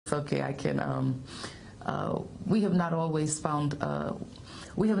Okay, I can. We have not always found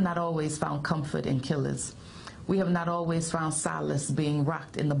comfort in killers. We have not always found solace being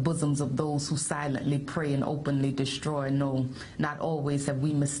rocked in the bosoms of those who silently pray and openly destroy. No, not always have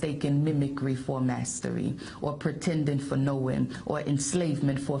we mistaken mimicry for mastery, or pretending for knowing, or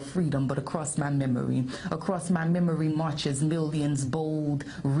enslavement for freedom. But across my memory marches millions, bold,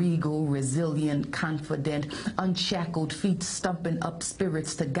 regal, resilient, confident, unshackled feet stumping up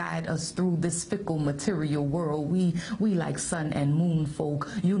spirits to guide us through this fickle material world. We like sun and moon folk,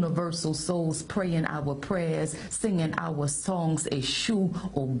 universal souls praying our prayers, singing our songs. Eshu,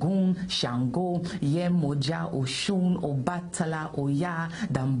 Ogun, Shango, Yemoja, Oshun, Obatala, Oya,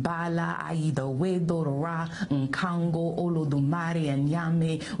 Dambala, Aida, Wedora, Nkango, Olodumare, and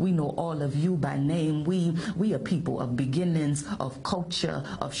Yame. We know all of you by name. We are people of beginnings, of culture,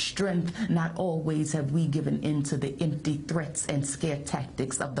 of strength. Not always have we given in to the empty threats and scare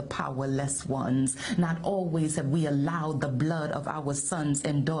tactics of the powerless ones. Not always have we allowed the blood of our sons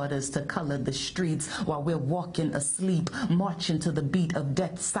and daughters to color the streets while we're walking asleep, marching to the beat of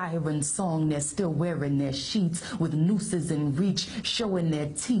death siren song. They're still wearing their sheets with nooses in reach, showing their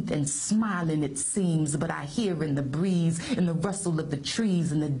teeth and smiling, it seems. But I hear in the breeze, in the rustle of the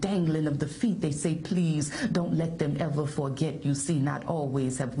trees, and the dangling of the feet, they say, please don't let them ever forget. You see, not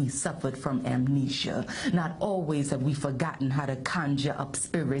always have we suffered from amnesia. Not always have we forgotten how to conjure up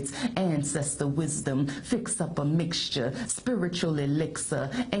spirits, ancestor wisdom, fix up a mixture, spiritual elixir,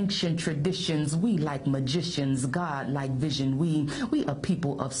 ancient traditions. We like magicians, God like vision. We are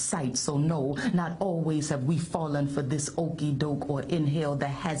people of sight, so no, not always have we fallen for this okey doke or inhaled the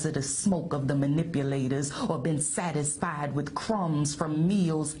hazardous smoke of the manipulators or been satisfied with crumbs from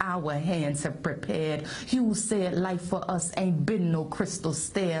meals our hands have prepared. Hugh said life for us ain't been no crystal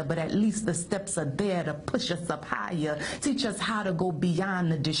stair, but at least the steps are there to push us up higher, teach us how to go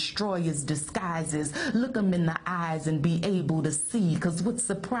beyond the destroyer's disguises, look them in the eyes and be able to see. Cause what's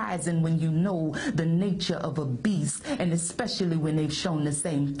surprising when you know the nature of a beast, and especially when they've shown the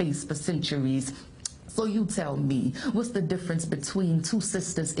same face for centuries. So you tell me, what's the difference between two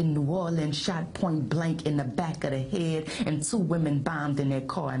sisters in New Orleans shot point blank in the back of the head and two women bombed in their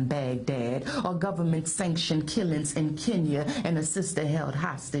car in Baghdad, or government-sanctioned killings in Kenya and a sister held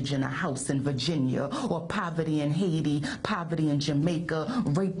hostage in a house in Virginia, or poverty in Haiti, poverty in Jamaica,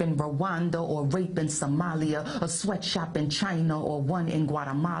 rape in Rwanda, or rape in Somalia, a sweatshop in China, or one in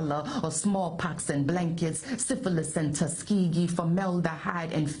Guatemala, or smallpox and blankets, syphilis and Tuskegee,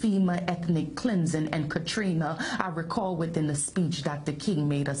 formaldehyde and FEMA, ethnic cleansing and Katrina. I recall within the speech Dr. King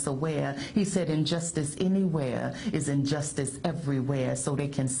made us aware. He said injustice anywhere is injustice everywhere, so they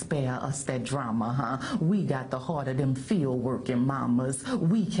can spare us that drama, huh? We got the heart of them field working mamas.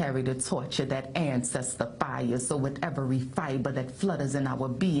 We carry the torture that ancestor fire. So with every fiber that flutters in our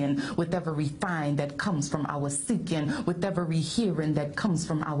being, with every find that comes from our seeking, with every hearing that comes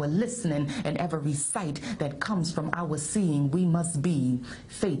from our listening, and every sight that comes from our seeing, we must be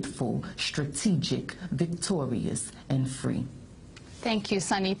faithful, strategic, victorious, and free. Thank you,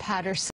 Sunni Patterson.